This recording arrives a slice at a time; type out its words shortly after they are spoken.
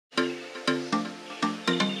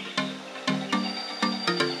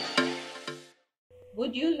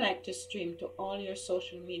Would you like to stream to all your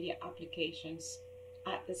social media applications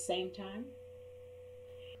at the same time?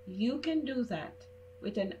 You can do that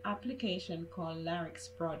with an application called Larix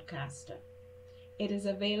Broadcaster. It is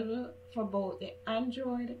available for both the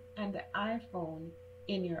Android and the iPhone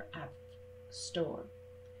in your app store.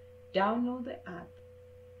 Download the app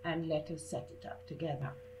and let us set it up together.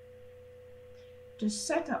 To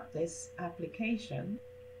set up this application,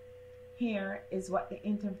 here is what the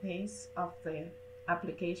interface of the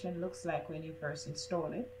application looks like when you first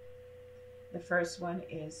install it. The first one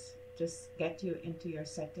is just get you into your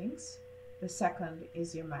settings. The second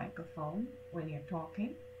is your microphone when you're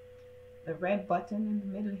talking. The red button in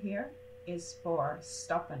the middle here is for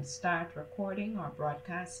stop and start recording or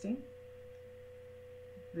broadcasting.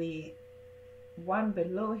 The one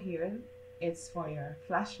below here is for your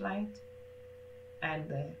flashlight, and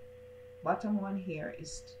the bottom one here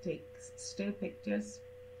is to take still pictures,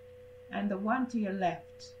 and the one to your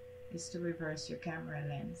left is to reverse your camera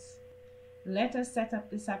lens. Let us set up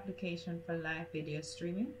this application for live video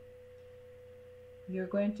streaming. You're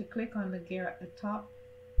going to click on the gear at the top.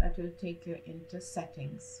 That will take you into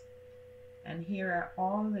settings, and here are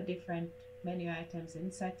all the different menu items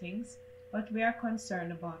in settings, but we are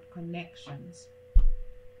concerned about connections.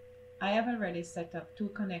 I have already set up 2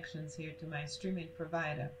 connections here to my streaming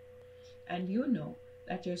provider, and you know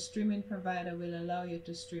that your streaming provider will allow you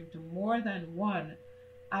to stream to more than 1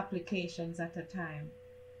 applications at a time.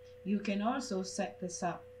 You can also set this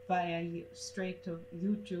up via straight to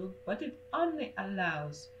YouTube, but it only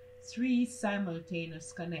allows 3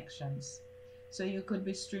 simultaneous connections. So you could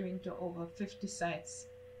be streaming to over 50 sites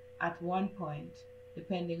at one point,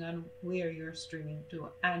 depending on where you're streaming to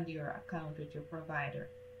and your account with your provider.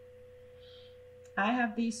 I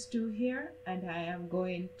have these 2 here, and I am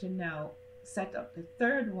going to now set up the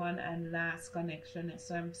 3rd one and last connection.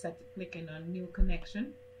 So I'm clicking on new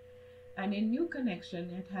connection, and in new connection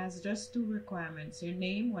it has just 2 requirements: your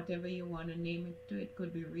name, whatever you want to name it to. It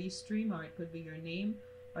could be Restream, or it could be your name,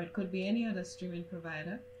 or it could be any other streaming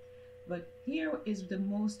provider. But here is the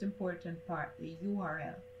most important part, the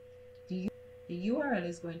URL. The URL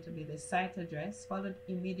is going to be the site address, followed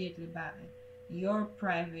immediately by your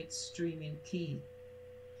private streaming key,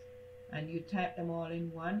 and you type them all in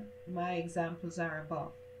one. My examples are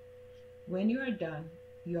above. When you are done,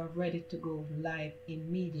 you are ready to go live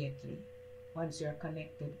immediately once you're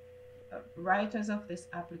connected. Writers of this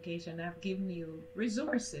application have given you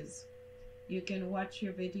resources. You can watch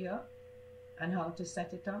your video and how to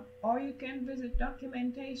set it up, or you can visit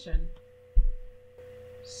documentation.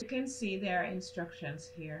 So you can see there are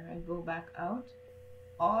instructions here. I go back out.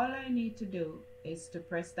 All I need to do is to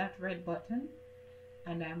press that red button,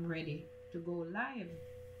 and I'm ready to go live.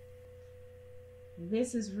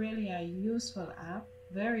 This is really a useful app,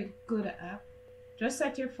 very good app. Just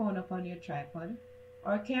set your phone up on your tripod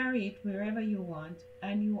or carry it wherever you want,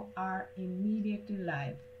 and you are immediately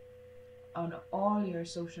live on all your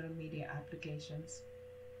social media applications.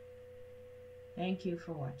 Thank you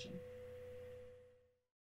for watching.